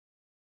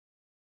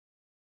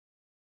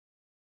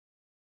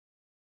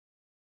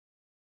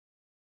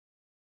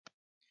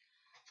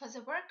For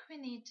the work we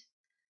need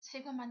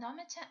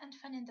sphygmomanometer and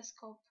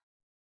phanendoscope.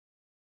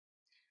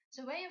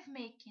 The way of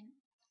making.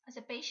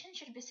 The patient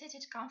should be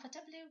seated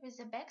comfortably with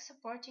the back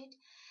supported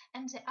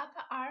and the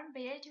upper arm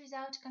bared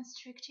without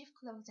constrictive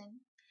clothing.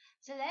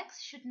 The legs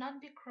should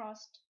not be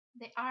crossed.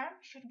 The arm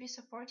should be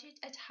supported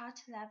at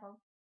heart level.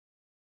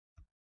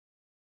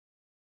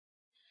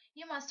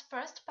 You must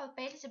first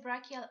palpate the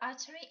brachial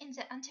artery in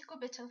the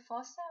antecubital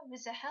fossa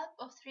with the help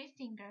of 3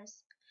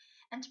 fingers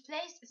and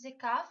place the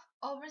cuff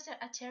over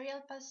the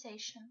arterial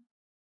pulsation.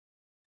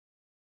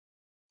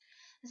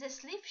 The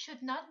sleeve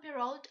should not be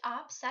rolled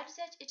up such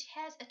that it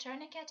has a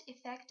tourniquet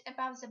effect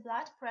above the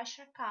blood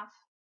pressure cuff.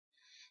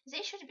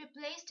 They should be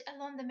placed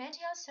along the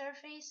medial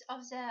surface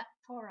of the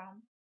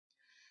forearm.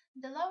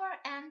 The lower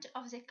end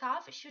of the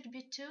cuff should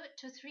be 2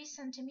 to 3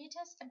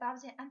 centimeters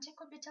above the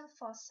antecubital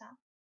fossa.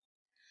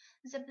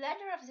 The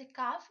bladder of the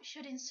cuff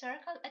should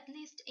encircle at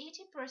least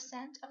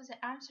 80% of the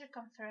arm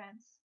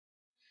circumference.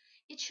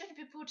 It should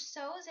be put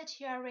so that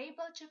you are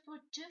able to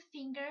put 2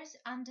 fingers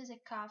under the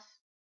cuff.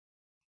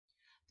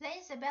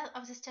 Place the bell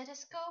of the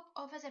stethoscope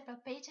over the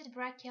palpated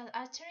brachial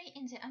artery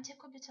in the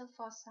antecubital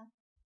fossa.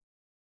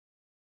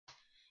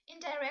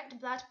 Indirect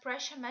blood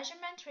pressure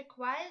measurement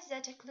requires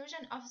that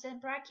occlusion of the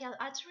brachial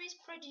arteries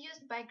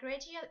produced by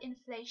gradual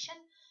inflation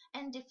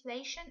and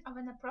deflation of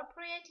an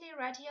appropriately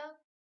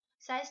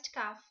radial-sized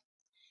cuff.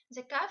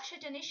 The cuff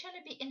should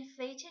initially be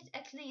inflated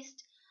at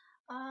least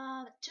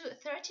to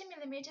 30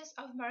 mm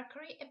of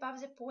mercury above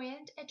the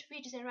point at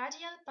which the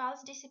radial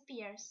pulse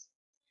disappears.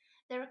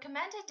 The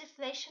recommended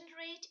deflation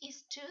rate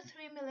is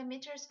 2–3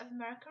 mm of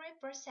mercury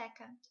per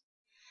second.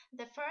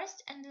 The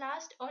first and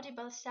last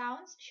audible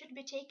sounds should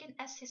be taken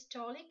as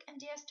systolic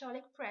and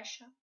diastolic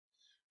pressure.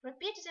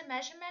 Repeat the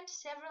measurement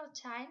several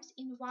times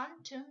in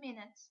 1–2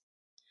 minutes.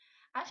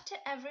 After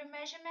every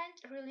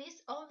measurement,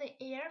 release all the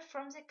air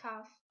from the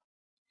cuff.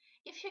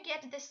 If you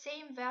get the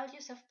same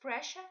values of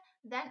pressure,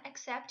 then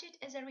accept it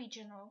as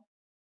original.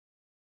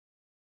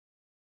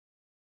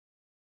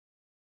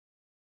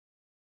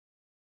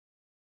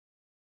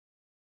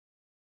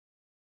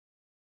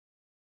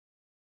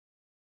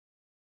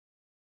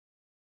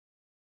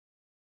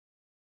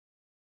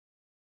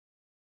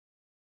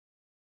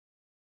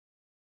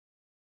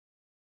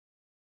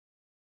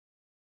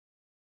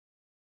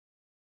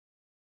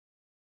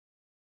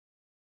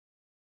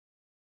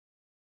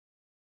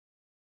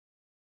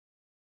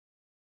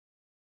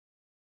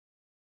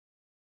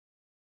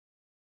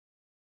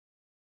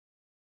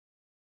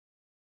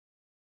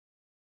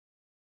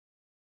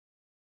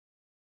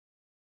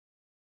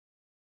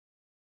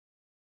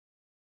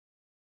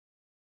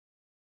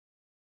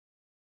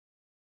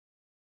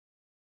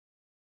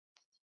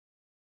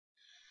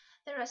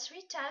 There are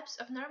 3 types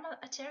of normal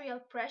arterial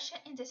pressure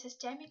in the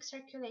systemic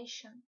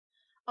circulation.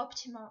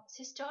 Optimal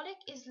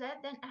systolic is less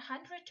than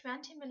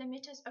 120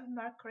 mm of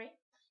mercury.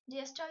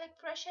 Diastolic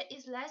pressure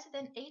is less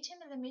than 80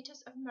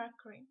 mm of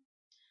mercury.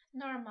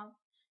 Normal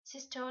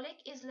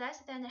systolic is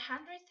less than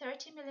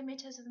 130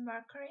 mm of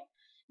mercury.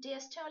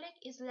 Diastolic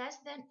is less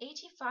than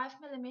 85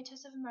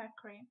 mm of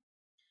mercury.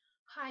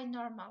 High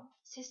normal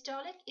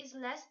systolic is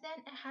less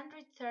than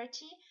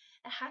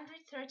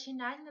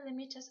 139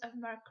 mm of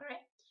mercury.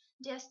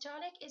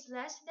 Diastolic is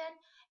less than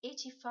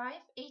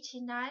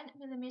 89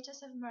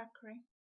 mm of mercury.